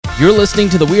You're listening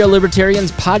to the We Are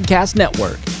Libertarians podcast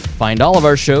network. Find all of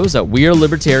our shows at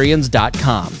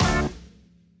wearelibertarians.com.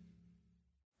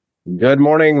 Good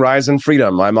morning, Rise and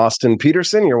Freedom. I'm Austin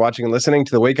Peterson. You're watching and listening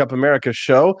to the Wake Up America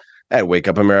show at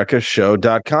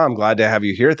wakeupamericashow.com. Glad to have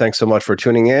you here. Thanks so much for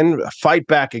tuning in. Fight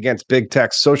back against big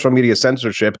tech social media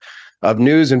censorship of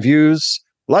news and views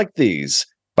like these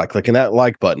by clicking that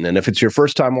like button. And if it's your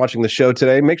first time watching the show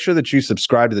today, make sure that you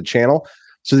subscribe to the channel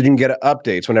so that you can get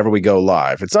updates whenever we go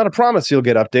live. It's not a promise you'll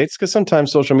get updates because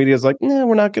sometimes social media is like,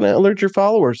 we're not going to alert your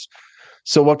followers.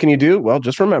 So what can you do? Well,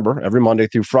 just remember, every Monday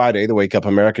through Friday, the Wake Up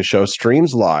America show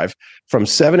streams live from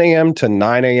 7 a.m. to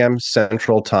 9 a.m.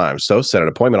 Central Time. So set an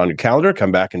appointment on your calendar.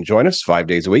 Come back and join us 5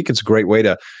 days a week. It's a great way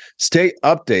to stay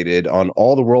updated on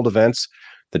all the world events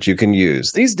that you can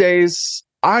use. These days,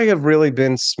 I have really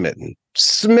been smitten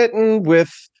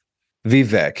with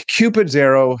Vivek. Cupid's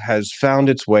arrow has found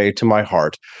its way to my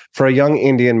heart for a young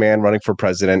Indian man running for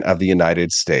president of the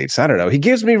United States. I don't know. He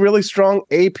gives me really strong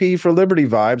AP for Liberty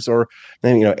vibes, or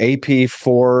AP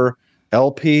for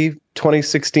LP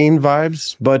 2016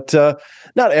 vibes. But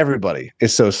not everybody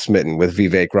is so smitten with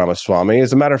Vivek Ramaswamy.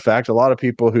 As a matter of fact, a lot of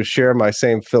people who share my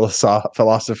same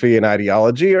philosophy and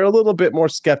ideology are a little bit more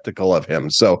skeptical of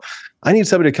him. So I need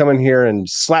somebody to come in here and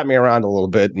slap me around a little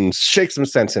bit and shake some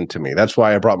sense into me. That's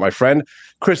why I brought my friend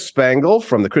Chris Spangle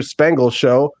from the Chris Spangle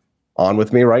Show on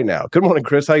with me right now. Good morning,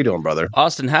 Chris. How you doing, brother?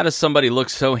 Austin, how does somebody look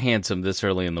so handsome this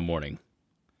early in the morning?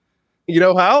 You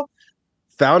know how?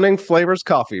 Founding Flavors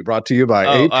Coffee, brought to you by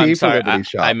AP I'm for sorry. Liberty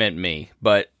Shop. I meant me,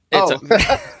 but it's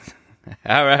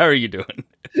how are you doing?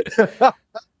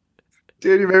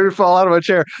 Dude, you made me fall out of my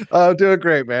chair. Doing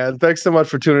great, man. Thanks so much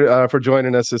for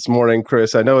joining us this morning,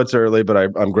 Chris. I know it's early, but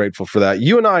I'm grateful for that.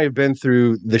 You and I have been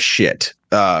through the shit,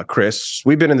 Chris.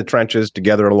 We've been in the trenches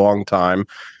together a long time.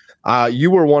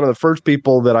 You were one of the first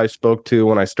people that I spoke to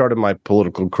when I started my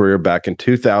political career back in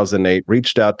 2008.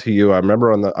 Reached out to you. I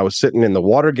remember I was sitting in the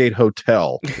Watergate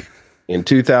Hotel in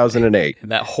 2008. In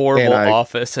that horrible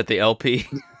office at the LP.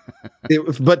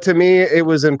 But to me, it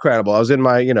was incredible. I was in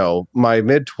my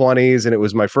mid-20s, and it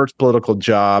was my first political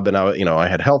job, and I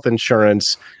had health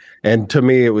insurance, and to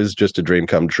me, it was just a dream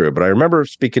come true. But I remember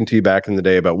speaking to you back in the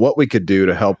day about what we could do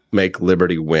to help make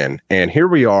liberty win. And here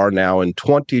we are now in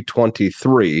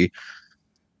 2023.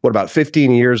 What, about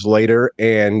 15 years later,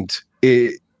 and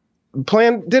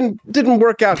plan didn't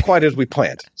work out quite as we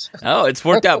planned. Oh, it's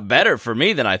worked out better for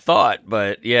me than I thought.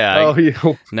 But yeah,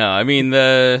 no, I mean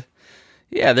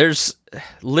there's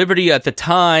liberty at the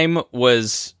time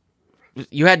was,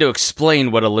 you had to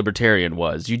explain what a libertarian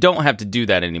was. You don't have to do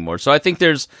that anymore. So I think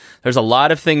there's a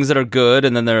lot of things that are good,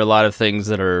 and then there are a lot of things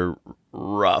that are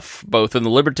rough, both in the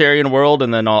libertarian world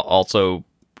and then also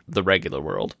the regular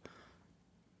world.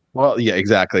 Well, yeah,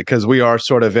 exactly, because we are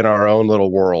sort of in our own little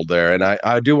world there. And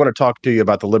I do want to talk to you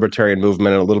about the libertarian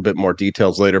movement in a little bit more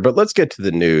details later. But let's get to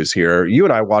the news here. You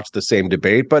and I watched the same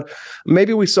debate, but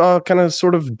maybe we saw kind of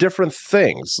sort of different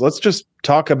things. Let's just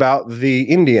talk about the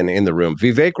Indian in the room.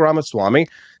 Vivek Ramaswamy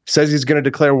says he's going to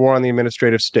declare war on the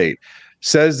administrative state,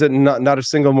 says that not a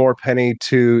single more penny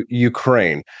to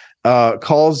Ukraine.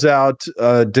 Calls out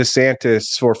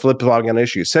DeSantis for flip-flopping on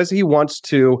issues, says he wants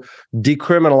to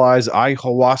decriminalize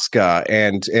ayahuasca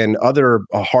and other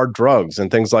hard drugs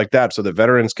and things like that so that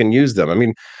veterans can use them. I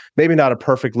mean, maybe not a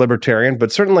perfect libertarian,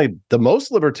 but certainly the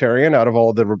most libertarian out of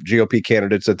all the GOP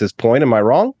candidates at this point. Am I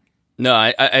wrong? No,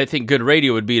 I think good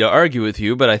radio would be to argue with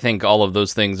you, but I think all of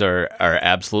those things are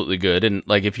absolutely good. And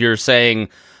like, if you're saying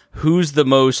who's the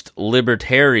most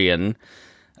libertarian,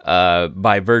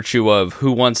 by virtue of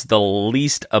who wants the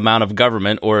least amount of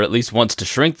government, or at least wants to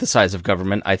shrink the size of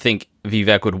government, I think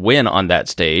Vivek would win on that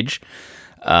stage.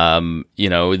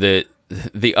 The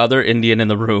other Indian in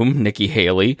the room, Nikki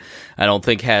Haley, I don't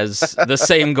think has the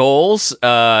same goals.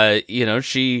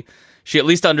 She at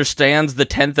least understands the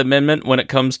 10th Amendment when it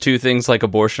comes to things like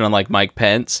abortion, unlike Mike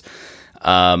Pence.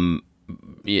 And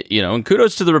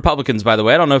kudos to the Republicans, by the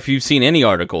way. I don't know if you've seen any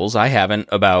articles, I haven't,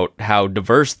 about how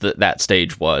diverse that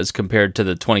stage was compared to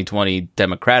the 2020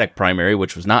 Democratic primary,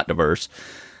 which was not diverse.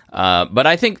 But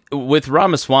I think with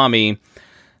Ramaswamy,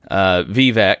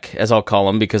 Vivek, as I'll call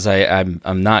him, because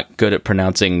I'm not good at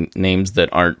pronouncing names that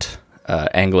aren't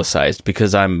anglicized,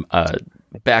 because I'm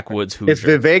backwoods Hoosier. It's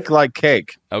Vivek like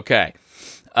cake. Okay.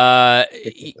 I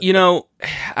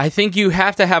think you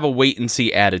have to have a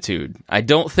wait-and-see attitude. I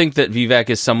don't think that Vivek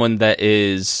is someone that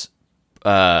is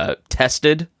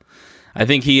tested. I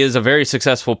think he is a very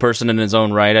successful person in his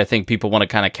own right. I think people want to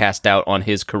kind of cast doubt on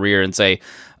his career and say,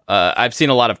 I've seen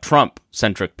a lot of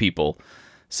Trump-centric people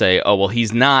say, oh, well,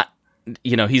 he's not,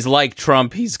 he's like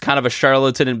Trump. He's kind of a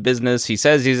charlatan in business. He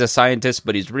says he's a scientist,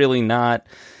 but he's really not.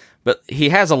 but he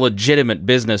has a legitimate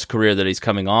business career that he's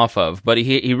coming off of, but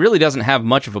he really doesn't have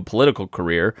much of a political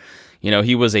career. You know,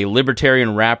 he was a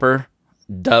libertarian rapper,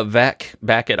 Vivek,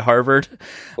 back at Harvard.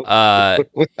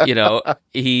 You know,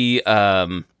 it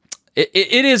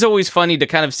is always funny to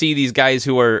kind of see these guys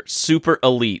who are super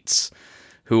elites,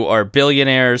 who are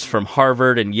billionaires from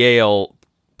Harvard and Yale,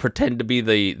 pretend to be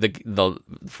the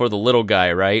for the little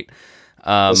guy, right?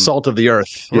 The salt of the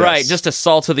earth. Yes. Right, just a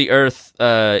salt of the earth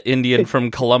Indian from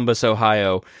Columbus,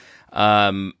 Ohio.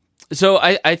 So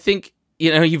I think,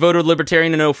 you know, he voted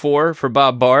Libertarian in 2004 for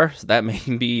Bob Barr. So that may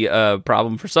be a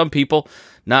problem for some people,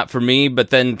 not for me, but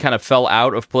then kind of fell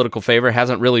out of political favor,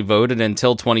 hasn't really voted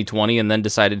until 2020, and then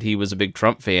decided he was a big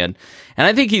Trump fan. And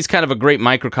I think he's kind of a great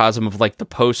microcosm of like the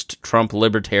post-Trump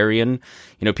libertarian,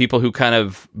 you know, people who kind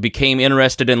of became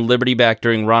interested in liberty back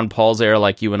during Ron Paul's era,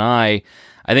 like you and I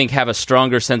think have a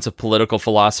stronger sense of political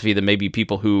philosophy than maybe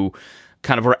people who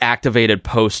kind of were activated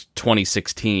post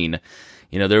 2016.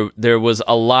 You know, there was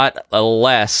a lot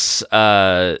less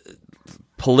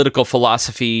political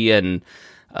philosophy and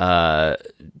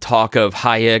talk of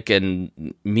Hayek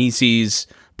and Mises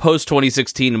post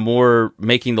 2016, more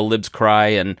making the libs cry.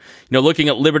 And, you know, looking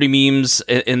at Liberty memes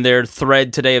in their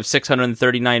thread today of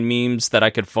 639 memes that I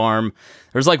could farm,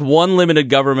 there's like one limited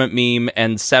government meme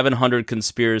and 700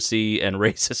 conspiracy and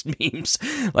racist memes.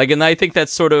 Like, and I think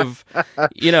that's sort of,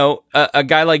 you know, a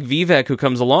guy like Vivek who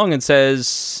comes along and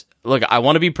says, look, I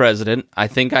want to be president. I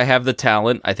think I have the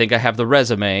talent. I think I have the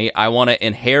resume. I want to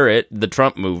inherit the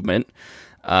Trump movement.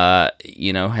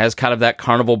 You know, has kind of that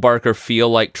Carnival Barker feel,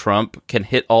 like Trump, can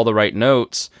hit all the right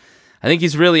notes. I think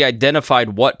he's really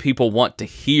identified what people want to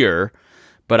hear,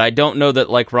 but I don't know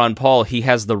that, like Ron Paul, he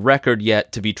has the record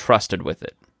yet to be trusted with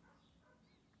it.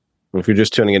 If you're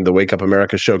just tuning into the Wake Up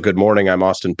America show, good morning. I'm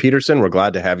Austin Peterson. We're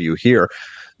glad to have you here.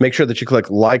 Make sure that you click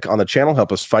like on the channel.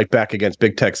 Help us fight back against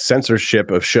big tech censorship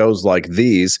of shows like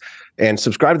these. And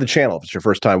subscribe to the channel if it's your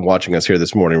first time watching us here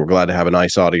this morning. We're glad to have a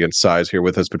nice audience size here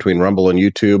with us between Rumble and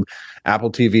YouTube,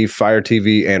 Apple TV, Fire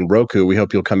TV, and Roku. We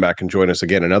hope you'll come back and join us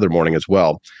again another morning as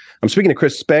well. I'm speaking to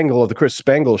Chris Spangle of the Chris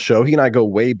Spangle Show. He and I go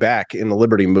way back in the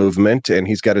Liberty movement, and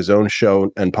he's got his own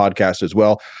show and podcast as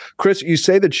well. Chris, you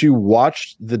say that you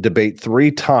watched the debate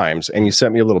 3 times, and you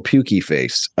sent me a little pukey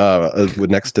face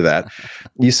next to that.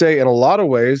 You say, in a lot of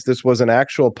ways, this was an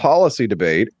actual policy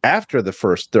debate after the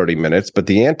first 30 minutes, but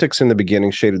the antics in the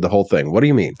beginning shaded the whole thing. What do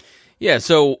you mean? Yeah,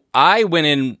 so I went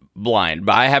in blind,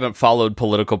 but I haven't followed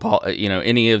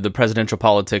any of the presidential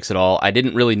politics at all. I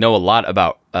didn't really know a lot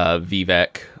about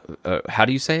Vivek. How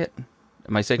do you say it?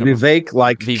 Am I saying Vivek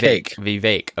like Vivek? Cake.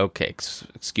 Vivek. Okay,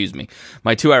 excuse me.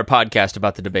 My 2-hour podcast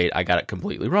about the debate, I got it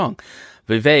completely wrong.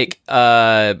 Vivek,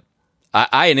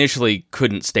 I initially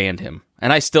couldn't stand him,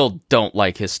 and I still don't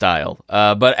like his style.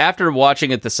 But after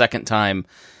watching it the second time,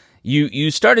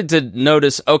 you started to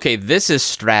notice, okay, this is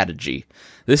strategy.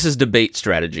 This is debate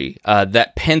strategy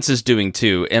that Pence is doing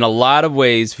too. In a lot of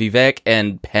ways, Vivek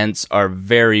and Pence are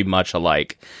very much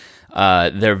alike.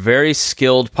 They're very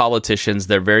skilled politicians.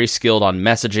 They're very skilled on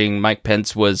messaging. Mike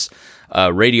Pence was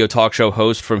a radio talk show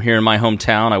host from here in my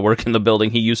hometown. I work in the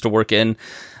building he used to work in.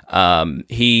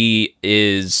 He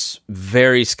is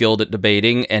very skilled at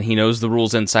debating, and he knows the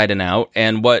rules inside and out.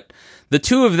 And what the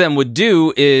two of them would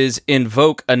do is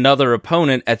invoke another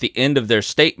opponent at the end of their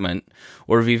statement,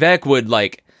 where Vivek would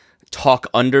like talk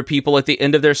under people at the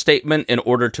end of their statement in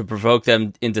order to provoke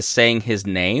them into saying his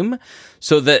name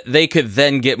so that they could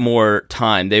then get more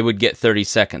time. They would get 30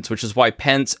 seconds, which is why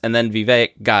Pence and then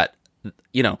Vivek got,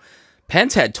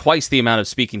 Pence had twice the amount of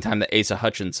speaking time that Asa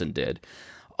Hutchinson did.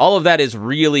 All of that is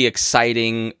really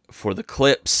exciting for the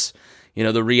clips. You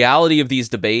know, the reality of these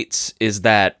debates is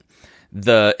that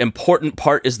the important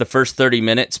part is the first 30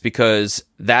 minutes because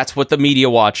that's what the media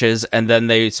watches, and then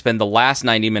they spend the last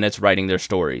 90 minutes writing their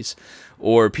stories.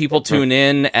 Or people tune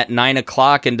in at 9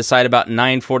 o'clock and decide about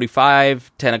 9:45,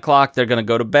 10 o'clock, they're going to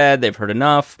go to bed, they've heard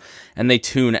enough, and they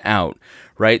tune out,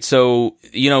 right? So,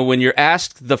 when you're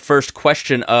asked the first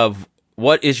question of,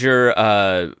 what is your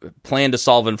plan to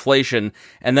solve inflation?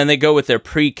 And then they go with their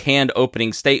pre-canned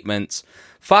opening statements.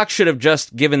 Fox should have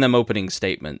just given them opening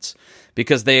statements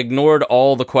because they ignored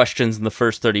all the questions in the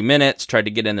first 30 minutes, tried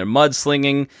to get in their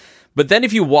mudslinging. But then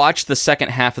if you watch the second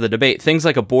half of the debate, things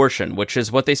like abortion, which is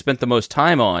what they spent the most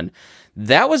time on,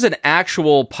 that was an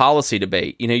actual policy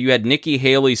debate. You had Nikki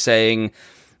Haley saying,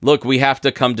 look, we have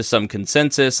to come to some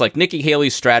consensus. Like Nikki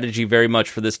Haley's strategy very much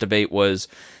for this debate was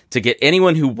to get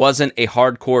anyone who wasn't a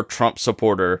hardcore Trump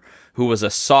supporter, who was a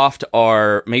soft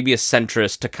R, maybe a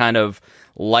centrist, to kind of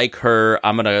like her.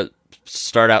 I'm going to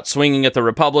start out swinging at the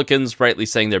Republicans, rightly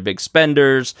saying they're big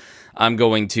spenders. I'm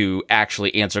going to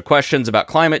actually answer questions about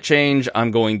climate change. I'm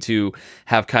going to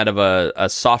have kind of a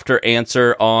softer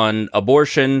answer on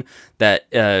abortion that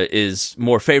is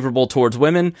more favorable towards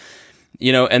women.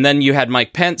 And then you had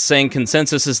Mike Pence saying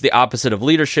consensus is the opposite of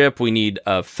leadership. We need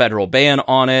a federal ban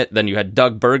on it. Then you had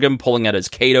Doug Burgum pulling out his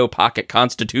Cato pocket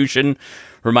constitution,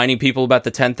 reminding people about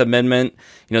the 10th Amendment.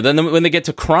 Then when they get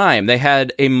to crime, they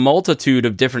had a multitude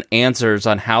of different answers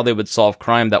on how they would solve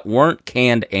crime that weren't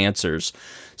canned answers.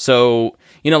 So,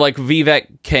 like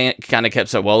Vivek kind of kept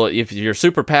saying, well, if your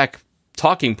super PAC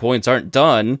talking points aren't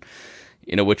done,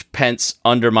 which Pence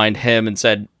undermined him and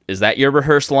said, is that your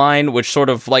rehearsed line? Which sort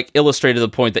of like illustrated the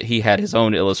point that he had his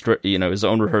own his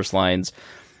own rehearsed lines.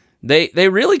 They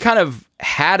really kind of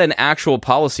had an actual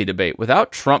policy debate.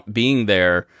 Without Trump being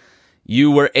there,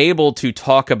 you were able to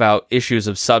talk about issues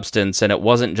of substance, and it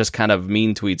wasn't just kind of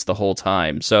mean tweets the whole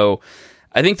time. So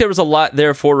I think there was a lot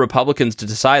there for Republicans to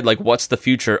decide, like, what's the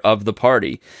future of the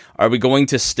party? Are we going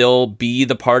to still be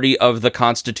the party of the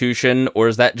Constitution, or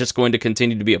is that just going to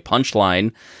continue to be a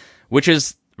punchline? Which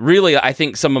is really, I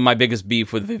think, some of my biggest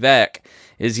beef with Vivek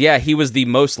is, yeah, he was the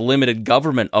most limited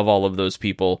government of all of those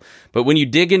people. But when you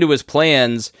dig into his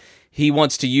plans, he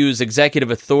wants to use executive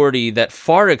authority that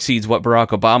far exceeds what Barack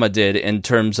Obama did in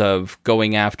terms of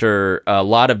going after a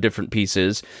lot of different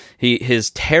pieces. His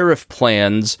tariff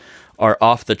plans are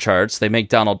off the charts. They make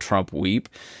Donald Trump weep.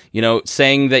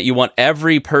 Saying that you want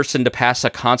every person to pass a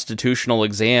constitutional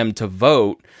exam to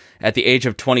vote at the age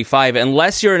of 25,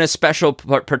 unless you're in a special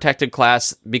protected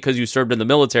class because you served in the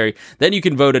military, then you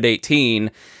can vote at 18.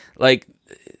 But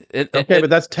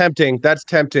that's tempting. That's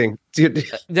tempting.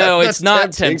 No, it's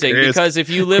not tempting, because if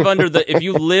you live under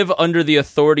the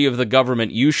authority of the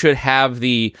government, you should have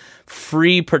the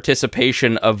free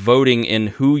participation of voting in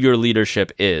who your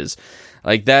leadership is.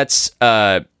 Like, that's,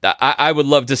 I would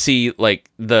love to see, like,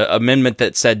 the amendment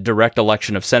that said direct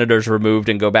election of senators removed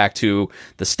and go back to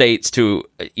the states to,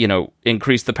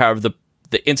 increase the power of the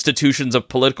institutions of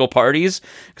political parties,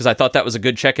 because I thought that was a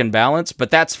good check and balance, but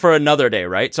that's for another day,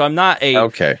 right? So I'm not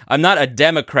a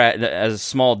Democrat as a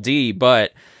small d,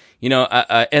 but,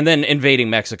 and then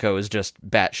invading Mexico is just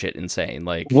batshit insane.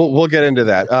 Like, we'll get into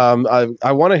that.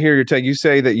 I want to hear your take. You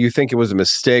say that you think it was a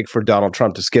mistake for Donald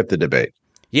Trump to skip the debate.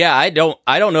 Yeah, I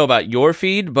don't know about your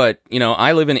feed, but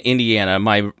I live in Indiana.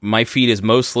 My feed is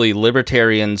mostly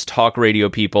libertarians, talk radio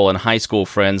people, and high school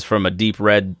friends from a deep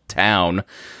red town.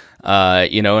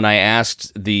 And I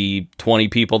asked the 20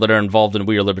 people that are involved in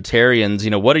We Are Libertarians,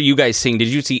 what are you guys seeing? Did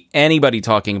you see anybody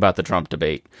talking about the Trump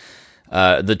debate?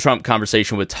 The Trump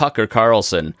conversation with Tucker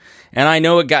Carlson. And I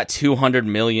know it got 200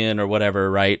 million or whatever,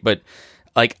 right? But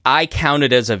like, I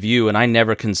counted as a view, and I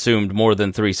never consumed more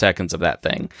than 3 seconds of that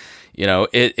thing.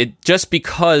 It just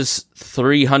because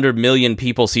 300 million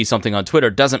people see something on Twitter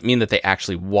doesn't mean that they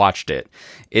actually watched it.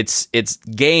 It's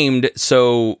gamed,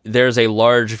 so there's a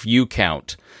large view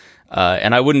count.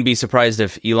 And I wouldn't be surprised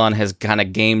if Elon has kind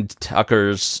of gamed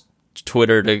Tucker's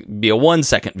Twitter to be a 1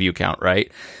 second view count,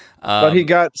 right? But he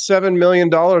got $7 million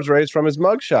raised from his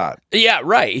mugshot. Yeah,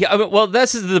 right. Well,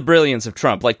 this is the brilliance of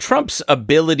Trump. Like, Trump's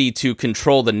ability to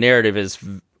control the narrative is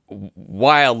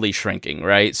wildly shrinking,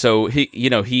 right? So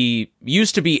he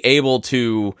used to be able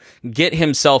to get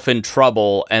himself in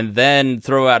trouble and then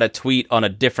throw out a tweet on a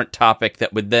different topic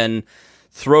that would then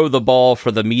throw the ball for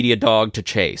the media dog to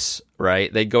chase,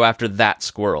 right? They'd go after that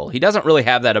squirrel. He doesn't really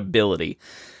have that ability.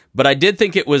 But I did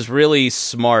think it was really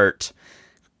smart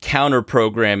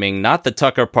counter-programming, not the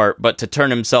Tucker part, but to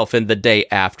turn himself in the day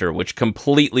after, which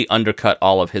completely undercut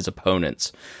all of his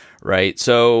opponents, right?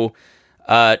 So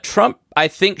Trump, I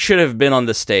think, should have been on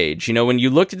the stage. When you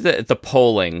looked at the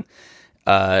polling,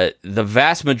 the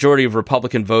vast majority of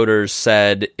Republican voters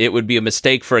said it would be a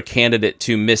mistake for a candidate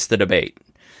to miss the debate,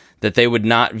 that they would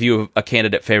not view a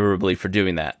candidate favorably for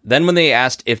doing that. Then when they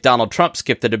asked if Donald Trump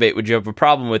skipped the debate, would you have a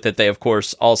problem with it? They, of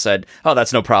course, all said, oh,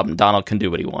 that's no problem. Donald can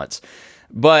do what he wants.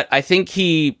 But I think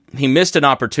he missed an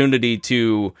opportunity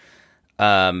to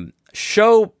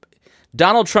show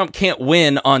Donald Trump can't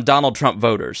win on Donald Trump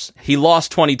voters. He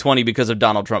lost 2020 because of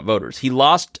Donald Trump voters. He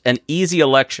lost an easy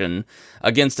election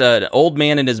against an old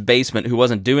man in his basement who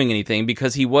wasn't doing anything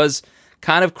because he was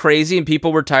kind of crazy and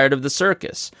people were tired of the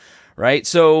circus, right?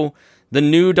 So the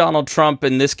new Donald Trump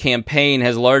in this campaign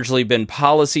has largely been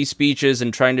policy speeches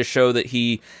and trying to show that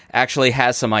he actually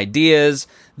has some ideas.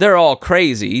 They're all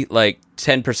crazy, like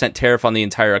 10% tariff on the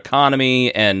entire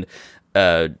economy and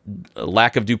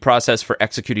lack of due process for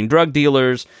executing drug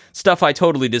dealers, stuff I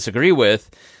totally disagree with.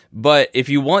 But if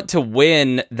you want to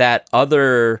win that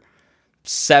other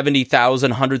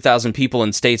 70,000, 100,000 people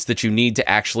in states that you need to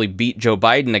actually beat Joe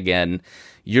Biden again,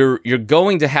 you're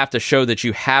going to have to show that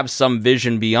you have some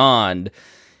vision beyond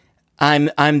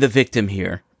I'm the victim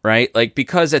here, right? Like,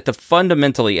 because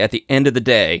fundamentally at the end of the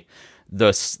day,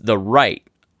 the right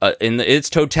in its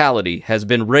totality has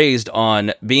been raised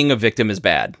on being a victim is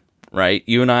bad, right?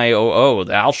 You and I,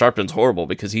 Al Sharpton's horrible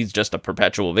because he's just a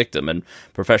perpetual victim and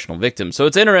professional victim. So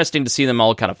it's interesting to see them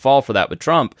all kind of fall for that with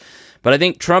Trump. But I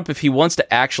think Trump, if he wants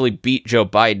to actually beat Joe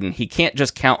Biden, he can't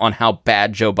just count on how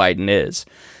bad Joe Biden is.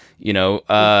 You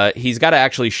know, he's got to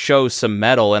actually show some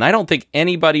mettle. And I don't think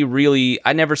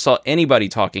I never saw anybody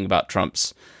talking about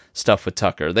Trump's stuff with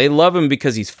Tucker. They love him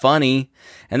because he's funny.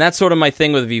 And that's sort of my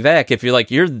thing with Vivek.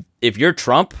 If you're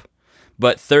Trump,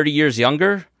 but 30 years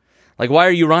younger, like, why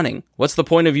are you running? What's the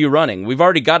point of you running? We've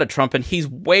already got a Trump and he's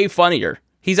way funnier.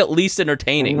 He's at least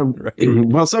entertaining, right?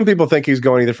 Well, some people think he's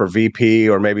going either for VP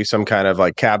or maybe some kind of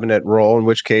like cabinet role, in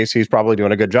which case he's probably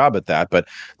doing a good job at that. But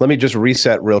let me just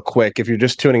reset real quick. If you're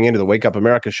just tuning into the Wake Up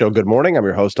America show, good morning. I'm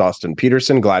your host, Austin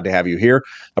Peterson. Glad to have you here.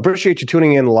 Appreciate you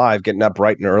tuning in live, getting up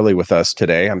bright and early with us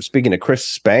today. I'm speaking to Chris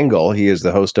Spangle. He is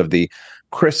the host of the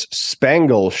Chris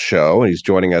Spangle Show, and he's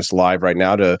joining us live right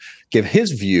now to give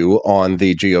his view on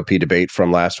the GOP debate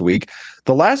from last week.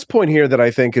 The last point here that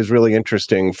I think is really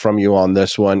interesting from you on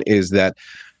this one is that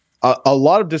a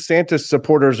lot of DeSantis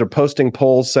supporters are posting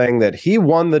polls saying that he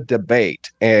won the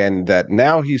debate and that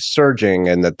now he's surging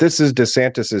and that this is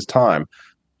DeSantis's time.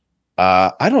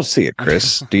 I don't see it,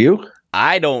 Chris. Do you?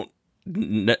 I don't.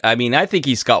 I mean, I think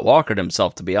he Scott Walkered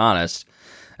himself, to be honest.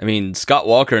 I mean, Scott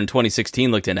Walker in 2016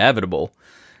 looked inevitable.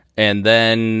 And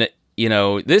then, you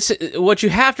know, what you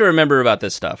have to remember about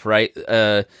this stuff, right?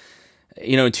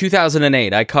 You know, in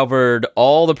 2008, I covered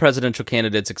all the presidential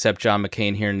candidates except John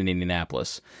McCain here in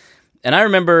Indianapolis. And I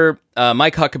remember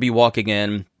Mike Huckabee walking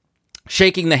in,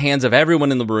 shaking the hands of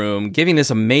everyone in the room, giving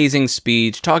this amazing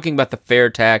speech, talking about the fair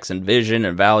tax and vision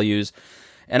and values.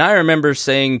 And I remember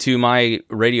saying to my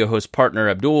radio host partner,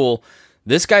 Abdul,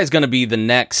 this guy's going to be the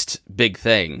next big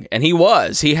thing. And he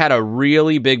was. He had a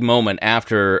really big moment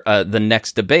after the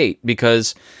next debate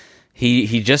because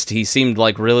he seemed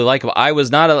like really likable. I was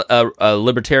not a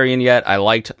libertarian yet. I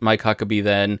liked Mike Huckabee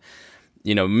then.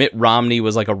 You know, Mitt Romney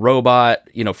was like a robot.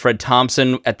 You know, Fred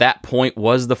Thompson at that point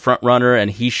was the front runner,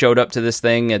 and he showed up to this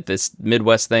thing at this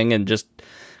Midwest thing and just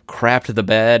crapped the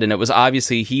bed, and it was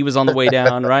obviously he was on the way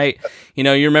down, right? You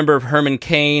know, you remember Herman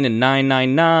Cain and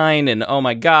 999, and oh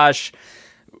my gosh,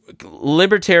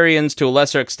 libertarians to a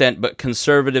lesser extent, but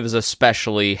conservatives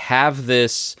especially, have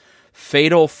this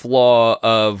fatal flaw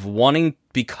of wanting,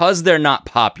 because they're not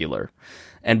popular,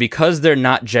 and because they're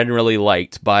not generally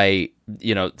liked by,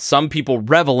 you know, some people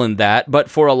revel in that, but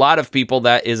for a lot of people,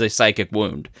 that is a psychic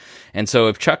wound. And so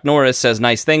if Chuck Norris says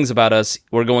nice things about us,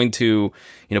 we're going to,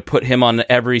 you know, put him on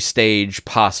every stage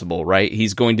possible, right?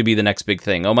 He's going to be the next big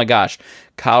thing. Oh my gosh,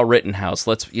 Kyle Rittenhouse.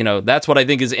 That's what I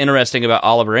think is interesting about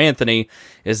Oliver Anthony,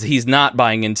 is he's not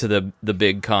buying into the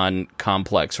big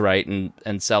complex, right?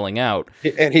 And selling out.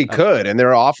 And he could, and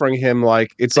they're offering him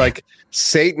it's like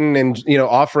Satan and, you know,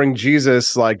 offering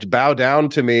Jesus, like, bow down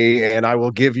to me and I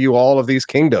will give you all of these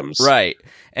kingdoms. Right.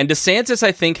 And DeSantis,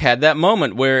 I think, had that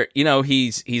moment where, you know,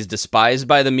 he's despised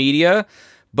by the media,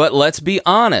 but let's be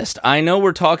honest. I know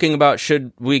we're talking about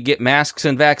should we get masks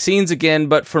and vaccines again,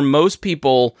 but for most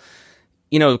people,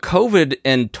 you know, COVID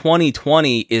in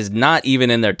 2020 is not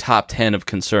even in their top 10 of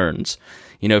concerns.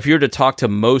 You know, if you were to talk to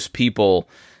most people,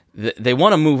 they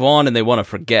want to move on and they want to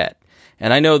forget.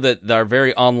 And I know that our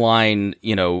very online,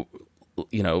 you know,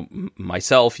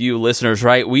 myself, you listeners,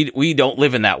 right? We don't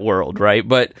live in that world, right?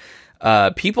 But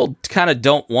people kind of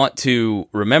don't want to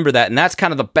remember that. And that's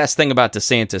kind of the best thing about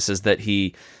DeSantis, is that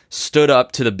he stood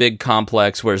up to the big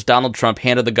complex, whereas Donald Trump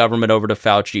handed the government over to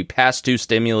Fauci, passed 2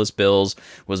 stimulus bills,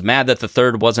 was mad that the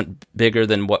third wasn't bigger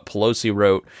than what Pelosi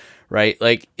wrote, right?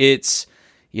 Like, it's,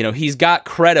 you know, he's got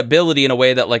credibility in a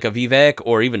way that like a Vivek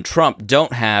or even Trump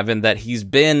don't have, and that he's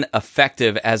been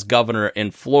effective as governor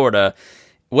in Florida,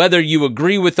 whether you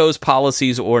agree with those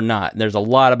policies or not. And there's a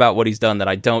lot about what he's done that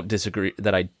I don't disagree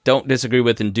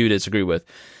with and do disagree with,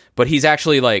 but he's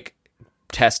actually like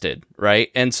tested, right?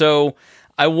 And so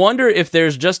I wonder if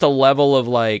there's just a level of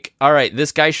like, all right,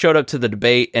 this guy showed up to the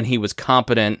debate and he was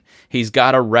competent. He's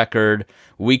got a record.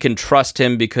 We can trust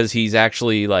him because he's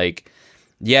actually like,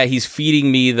 yeah, he's feeding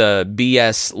me the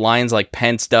BS lines like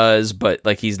Pence does, but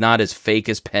like he's not as fake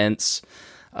as Pence.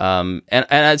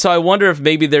 And so I wonder if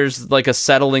maybe there's like a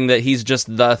settling that he's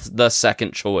just the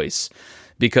second choice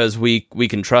because we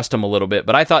can trust him a little bit.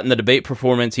 But I thought in the debate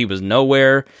performance he was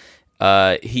nowhere.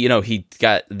 He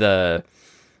got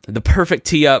the perfect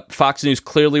tee up. Fox News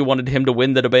clearly wanted him to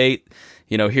win the debate.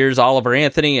 Here's Oliver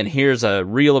Anthony, and here's a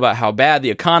reel about how bad the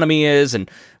economy is,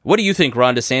 and what do you think,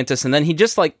 Ron DeSantis? And then he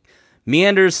just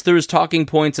meanders through his talking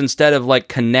points instead of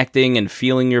connecting and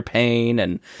feeling your pain.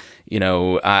 And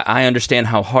I understand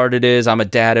how hard it is. I'm a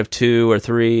dad of 2 or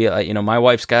 3. My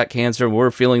wife's got cancer.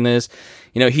 We're feeling this.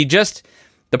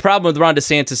 The problem with Ron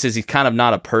DeSantis is he's kind of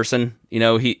not a person.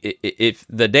 If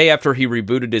the day after he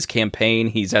rebooted his campaign,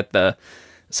 he's at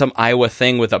some Iowa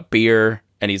thing with a beer,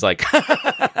 and he's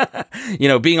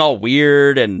being all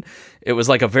weird, and it was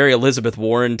a very Elizabeth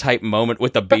Warren type moment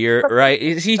with the beer, right?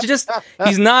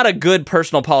 He's not a good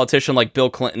personal politician like Bill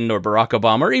Clinton or Barack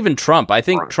Obama or even Trump. I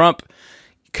think Trump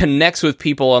connects with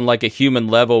people on a human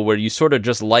level where you sort of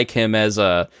just like him as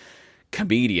a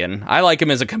comedian. I like him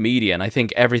as a comedian. I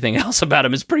think everything else about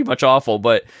him is pretty much awful,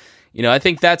 but I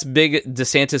think that's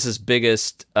DeSantis's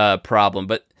biggest problem.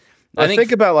 But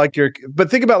think about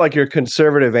your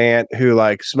conservative aunt who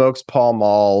smokes Pall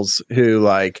Malls, who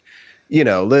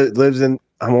lives in,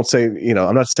 I won't say,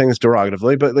 I'm not saying this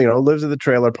derogatively, but lives at the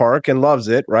trailer park and loves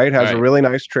it, right? Has a really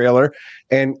nice trailer,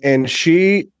 and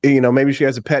she, maybe she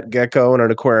has a pet gecko in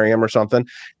an aquarium or something,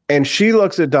 and she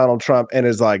looks at Donald Trump and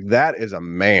is like, that is a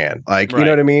man. You know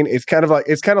what I mean? It's kind of like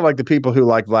the people who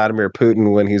like Vladimir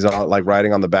Putin when he's on,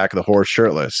 riding on the back of the horse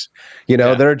shirtless.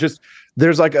 They're just,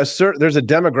 there's a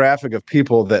demographic of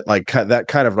people that that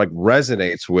kind of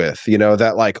resonates with,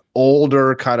 that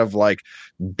older kind of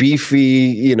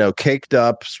beefy, caked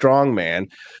up strong man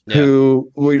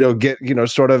who get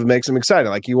sort of makes him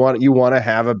excited. You want to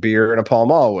have a beer and a Pall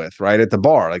Mall with, right, at the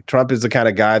bar. Trump is the kind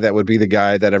of guy that would be the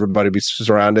guy that everybody would be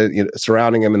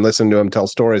surrounding him and listening to him tell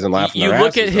stories and laughing. You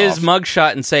look at his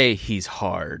mugshot and say he's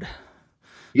hard.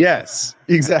 Yes,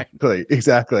 exactly.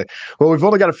 Well, we've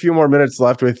only got a few more minutes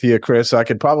left with you, Chris, so I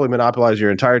could probably monopolize your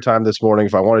entire time this morning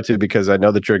if I wanted to, because I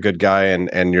know that you're a good guy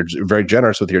and you're very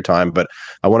generous with your time, but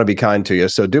I want to be kind to you.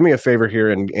 So do me a favor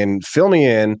here and fill me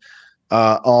in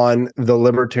on the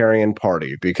Libertarian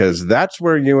Party, because that's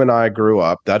where you and I grew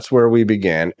up. That's where we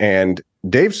began. And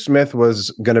Dave Smith was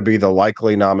going to be the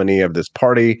likely nominee of this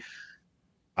party.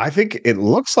 I think it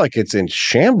looks like it's in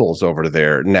shambles over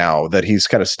there now that he's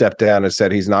kind of stepped down and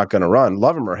said he's not going to run.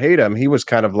 Love him or hate him, he was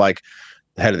kind of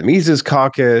head of the Mises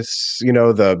Caucus,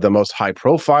 the most high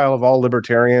profile of all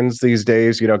libertarians these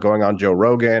days, going on Joe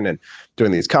Rogan and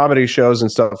doing these comedy shows and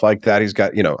stuff like that. He's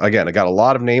got, again, I got a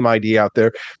lot of name ID out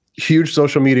there, huge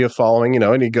social media following,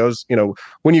 and he goes,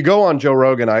 when you go on Joe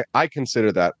Rogan, I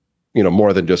consider that,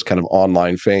 more than just kind of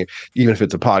online fame, even if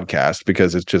it's a podcast,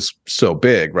 because it's just so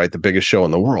big, right? The biggest show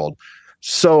in the world.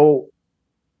 So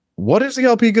what is the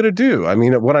LP going to do? I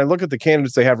mean, when I look at the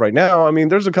candidates they have right now, I mean,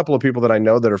 there's a couple of people that I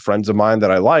know that are friends of mine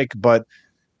that I like, but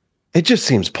it just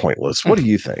seems pointless. What do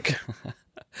you think?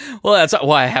 Well, that's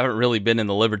why I haven't really been in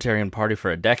the Libertarian Party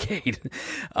for a decade.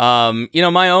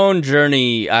 My own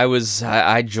journey, I was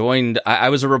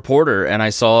a reporter, and I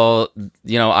saw,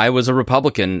 I was a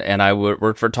Republican, and I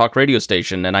worked for a talk radio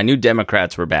station, and I knew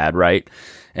Democrats were bad, right?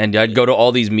 And I'd go to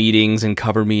all these meetings and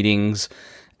cover meetings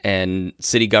and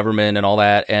city government and all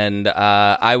that, and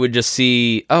I would just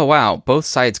see, oh, wow, both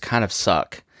sides kind of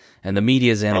suck, and the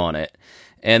media's in on it.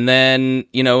 And then,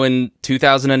 in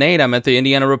 2008, I'm at the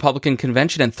Indiana Republican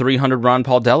Convention, and 300 Ron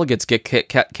Paul delegates get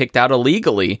kicked out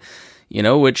illegally,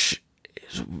 which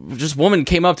just woman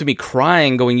came up to me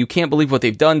crying, going, "You can't believe what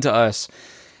they've done to us."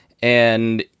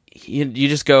 And you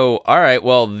just go, all right,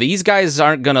 well, these guys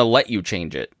aren't going to let you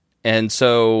change it. And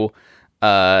so,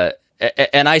 and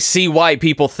I see why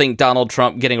people think Donald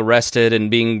Trump getting arrested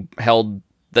and being held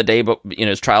the day,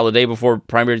 his trial the day before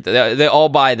primary, they all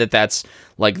buy that that's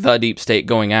the deep state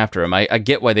going after him. I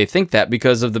get why they think that,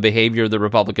 because of the behavior of the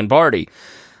Republican Party.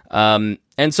 And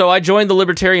so I joined the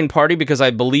Libertarian Party because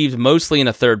I believed mostly in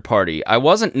a third party. I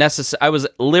wasn't I was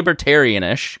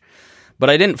libertarianish, but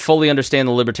I didn't fully understand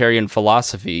the libertarian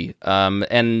philosophy.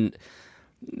 And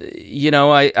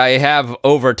I have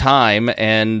over time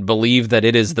and believe that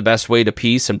it is the best way to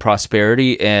peace and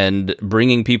prosperity and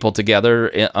bringing people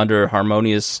together under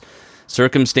harmonious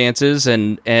circumstances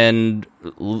and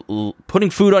putting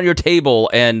food on your table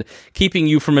and keeping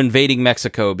you from invading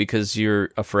Mexico because you're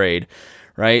afraid,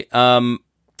 right?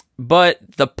 But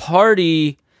the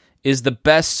party is the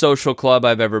best social club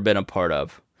I've ever been a part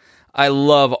of. I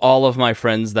love all of my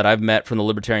friends that I've met from the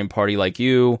Libertarian Party, like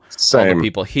you. Same. All the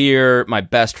people here, my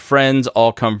best friends,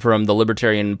 all come from the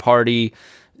Libertarian Party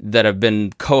that have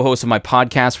been co-hosts of my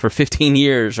podcast for 15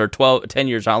 years or 10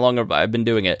 years. How long have I been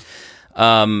doing it?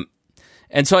 And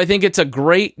so I think it's a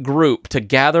great group to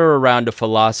gather around a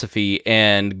philosophy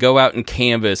and go out and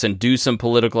canvass and do some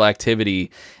political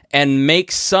activity and make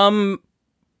some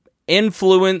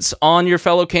influence on your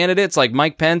fellow candidates, like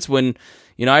Mike Pence, when,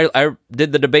 I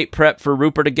did the debate prep for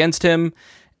Rupert against him,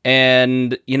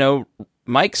 and,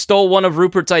 Mike stole one of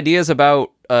Rupert's ideas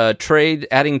about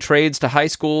adding trades to high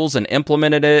schools and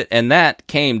implemented it, and that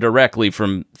came directly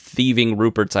from thieving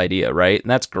Rupert's idea, right? And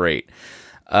that's great.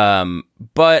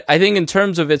 But I think in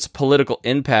terms of its political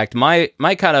impact, my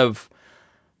kind of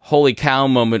holy cow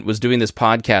moment was doing this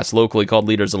podcast locally called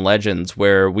Leaders and Legends,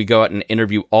 where we go out and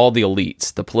interview all the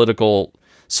elites, the political,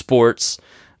 sports,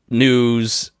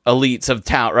 news elites of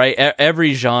town, right?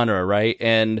 Every genre, right?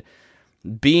 And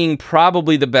being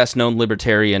probably the best known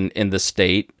libertarian in the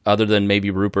state, other than maybe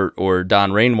Rupert or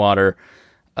Don Rainwater,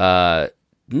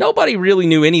 nobody really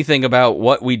knew anything about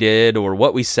what we did or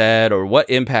what we said or what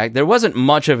impact. There wasn't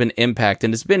much of an impact,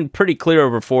 and it's been pretty clear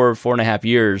over 4.5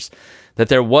 years that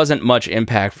there wasn't much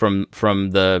impact from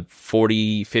the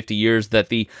 40, 50 years that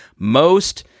the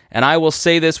most, and I will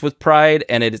say this with pride,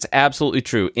 and it is absolutely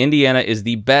true, Indiana is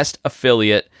the best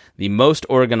affiliate, the most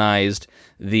organized,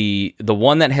 the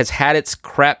one that has had its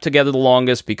crap together the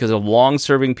longest because of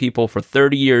long-serving people for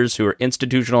 30 years who are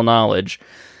institutional knowledge.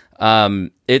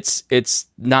 It's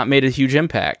not made a huge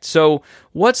impact. So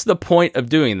what's the point of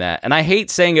doing that? And I hate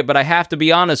saying it, but I have to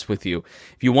be honest with you.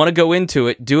 If you want to go into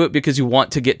it, do it because you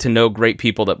want to get to know great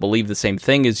people that believe the same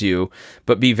thing as you,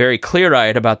 but be very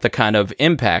clear-eyed about the kind of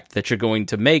impact that you're going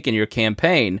to make in your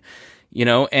campaign.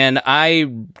 And I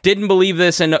didn't believe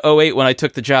this in 2008 when I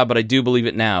took the job, but I do believe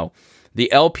it now. The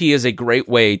LP is a great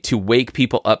way to wake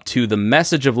people up to the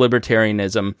message of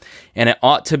libertarianism, and it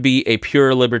ought to be a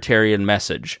pure libertarian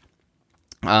message.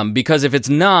 Because if it's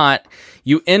not,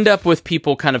 you end up with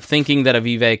people kind of thinking that a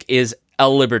Vivek is a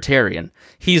libertarian.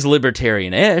 He's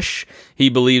libertarian-ish. He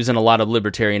believes in a lot of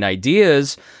libertarian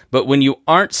ideas. But when you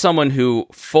aren't someone who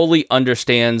fully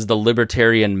understands the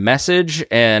libertarian message,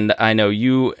 and I know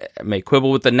you may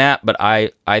quibble with the NAP, but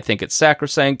I think it's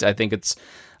sacrosanct. I think it's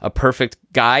a perfect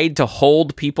guide to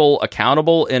hold people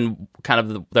accountable in kind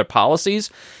of their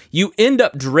policies, you end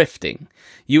up drifting.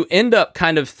 You end up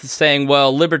kind of saying,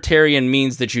 well, libertarian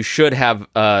means that you should have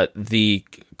the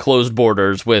closed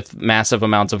borders with massive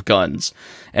amounts of guns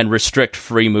and restrict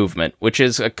free movement, which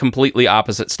is a completely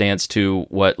opposite stance to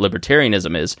what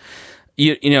libertarianism is.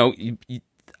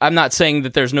 I'm not saying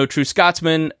that there's no true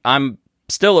Scotsman. I'm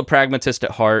still a pragmatist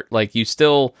at heart. Like, you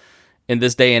still, in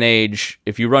this day and age,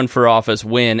 if you run for office,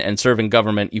 win, and serve in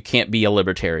government, you can't be a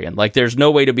libertarian. Like, there's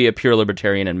no way to be a pure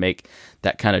libertarian and make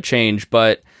that kind of change.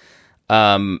 But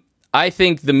I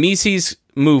think the Mises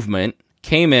movement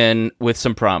came in with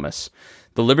some promise.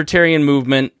 The libertarian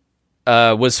movement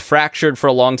was fractured for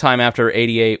a long time after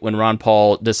 88 when Ron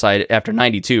Paul decided, after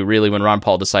 92 really, when Ron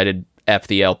Paul decided F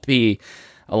the LP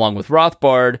along with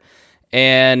Rothbard.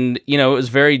 And, it was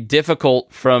very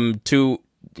difficult from 08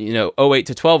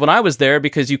 to 12 when I was there,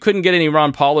 because you couldn't get any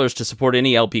Ron Paulers to support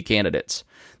any LP candidates.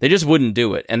 They just wouldn't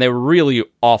do it, and they were really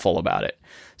awful about it.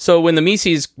 So when the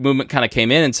Mises movement kind of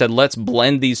came in and said, let's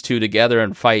blend these two together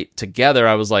and fight together,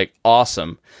 I was like,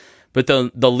 awesome. But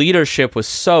the leadership was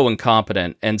so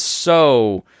incompetent and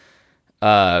so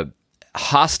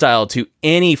hostile to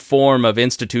any form of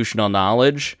institutional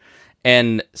knowledge,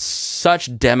 and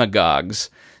such demagogues,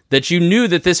 that you knew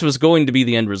that this was going to be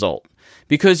the end result.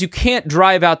 Because you can't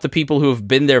drive out the people who have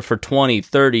been there for 20,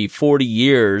 30, 40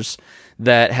 years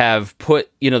that have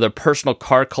put, their personal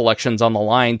car collections on the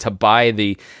line to buy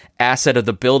the asset of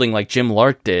the building like Jim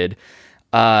Lark did,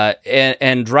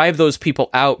 and drive those people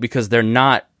out because they're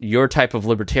not your type of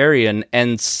libertarian,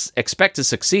 and expect to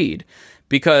succeed.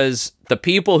 Because the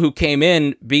people who came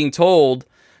in being told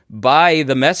by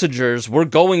the messengers, we're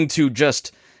going to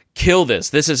just kill this.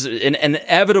 This is an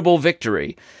inevitable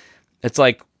victory. It's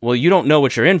like, well, you don't know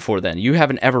what you're in for then. You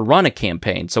haven't ever run a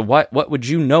campaign. So what would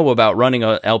you know about running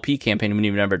an LP campaign when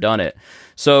you've never done it?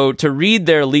 So to read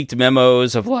their leaked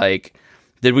memos of like,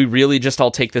 did we really just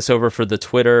all take this over for the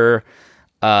Twitter?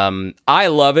 I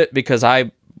love it because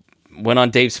I went on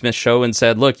Dave Smith's show and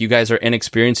said, look, you guys are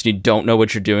inexperienced and you don't know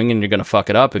what you're doing, and you're going to fuck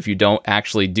it up if you don't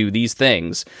actually do these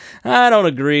things. I don't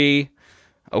agree.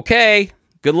 Okay.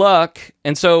 Good luck.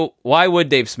 And so why would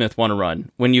Dave Smith want to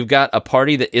run when you've got a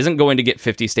party that isn't going to get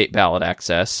 50 state ballot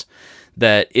access,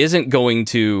 that isn't going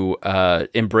to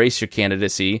embrace your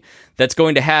candidacy, that's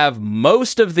going to have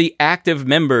most of the active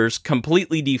members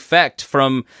completely defect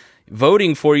from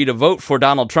voting for you to vote for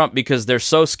Donald Trump because they're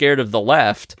so scared of the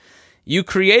left? You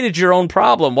created your own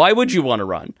problem. Why would you want to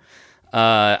run?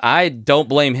 I don't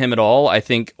blame him at all. I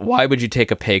think, why would you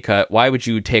take a pay cut? Why would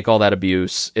you take all that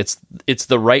abuse? It's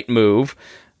the right move.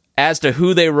 As to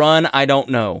who they run, I don't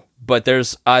know. But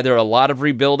there's either a lot of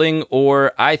rebuilding,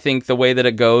 or I think the way that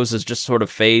it goes is just sort of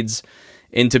fades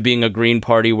into being a Green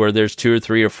Party where there's 2 or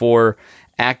 3 or 4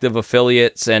 active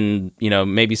affiliates and,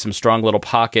 maybe some strong little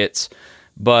pockets.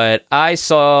 But I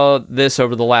saw this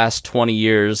over the last 20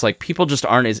 years. Like, people just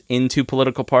aren't as into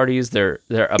political parties. They're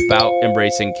about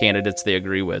embracing candidates they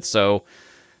agree with. So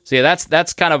yeah,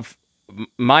 that's kind of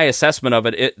my assessment of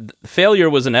it. Failure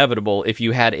was inevitable if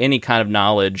you had any kind of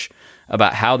knowledge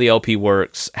about how the LP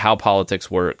works, how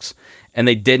politics works. And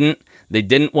they didn't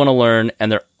want to learn,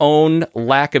 and their own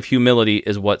lack of humility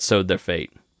is what sowed their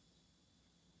fate.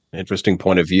 Interesting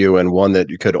point of view, and one that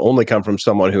could only come from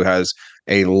someone who has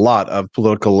a lot of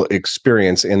political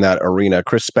experience in that arena.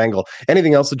 Chris Spangle,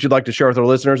 anything else that you'd like to share with our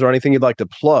listeners, or anything you'd like to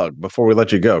plug before we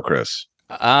let you go, Chris?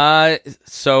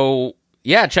 So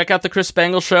yeah, check out the Chris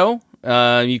Spangle Show.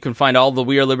 You can find all the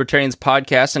We Are Libertarians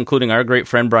podcasts, including our great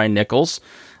friend Brian Nichols,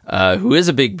 who is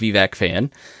a big Vivek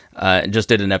fan. Just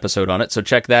did an episode on it, so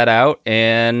check that out.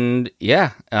 And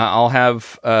yeah, I'll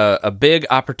have a big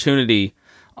opportunity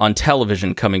on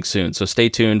television coming soon, so stay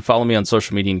tuned. Follow me on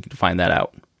social media and you can find that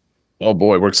out. Oh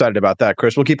boy, we're excited about that,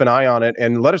 Chris. We'll keep an eye on it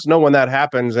and let us know when that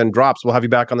happens and drops. We'll have you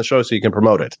back on the show so you can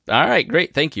promote it. All right,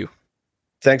 great. Thank you.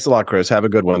 Thanks a lot, Chris. Have a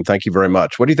good one. Thank you very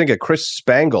much. What do you think of Chris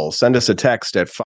Spangle? Send us a text at